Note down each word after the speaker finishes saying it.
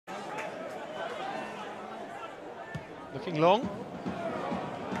looking long.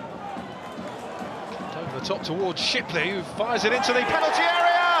 Kicked over the top towards Shipley, who fires it into the penalty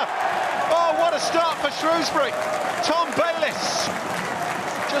area. Oh, what a start for Shrewsbury. Tom Bayliss,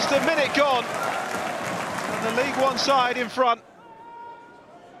 just a minute gone, and the League One side in front.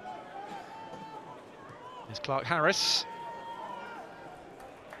 Here's Clark Harris.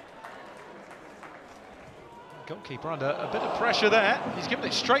 Goalkeeper under a bit of pressure there. He's given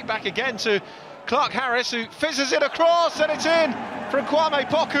it straight back again to Clark Harris, who fizzes it across, and it's in from Kwame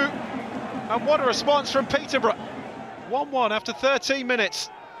Poku. And what a response from Peterborough. 1-1 after 13 minutes.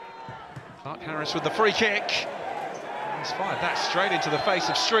 Clark Harris with the free kick. He's fired that straight into the face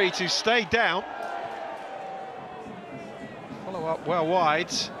of Street, who stayed down. Follow up well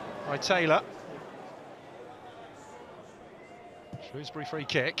wide by Taylor. Shrewsbury free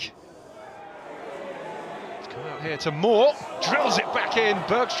kick. Come out here to Moore, drills it back in.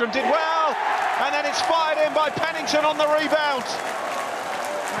 Bergstrom did well, and then it's fired in by Pennington on the rebound.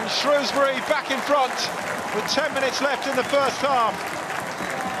 And Shrewsbury back in front with 10 minutes left in the first half.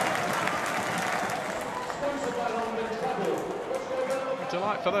 A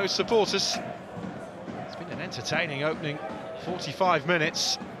delight for those supporters. It's been an entertaining opening 45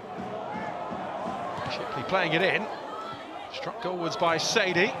 minutes. Shipley playing it in. Struck goalwards by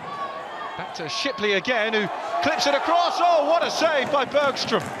Sadie. Back to Shipley again, who clips it across. Oh, what a save by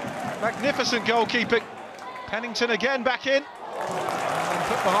Bergstrom. Magnificent goalkeeping. Pennington again back in. And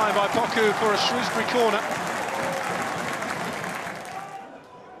put behind by Poku for a Shrewsbury corner.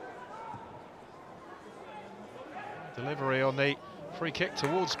 Delivery on the free kick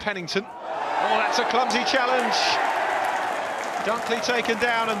towards Pennington. Oh, that's a clumsy challenge. Dunkley taken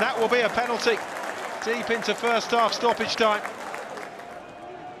down, and that will be a penalty. Deep into first half stoppage time.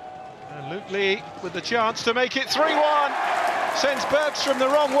 And Luke Lee with the chance to make it 3-1. Sends Bergstrom the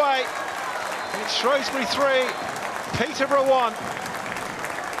wrong way. It's Shrewsbury 3, Peterborough 1.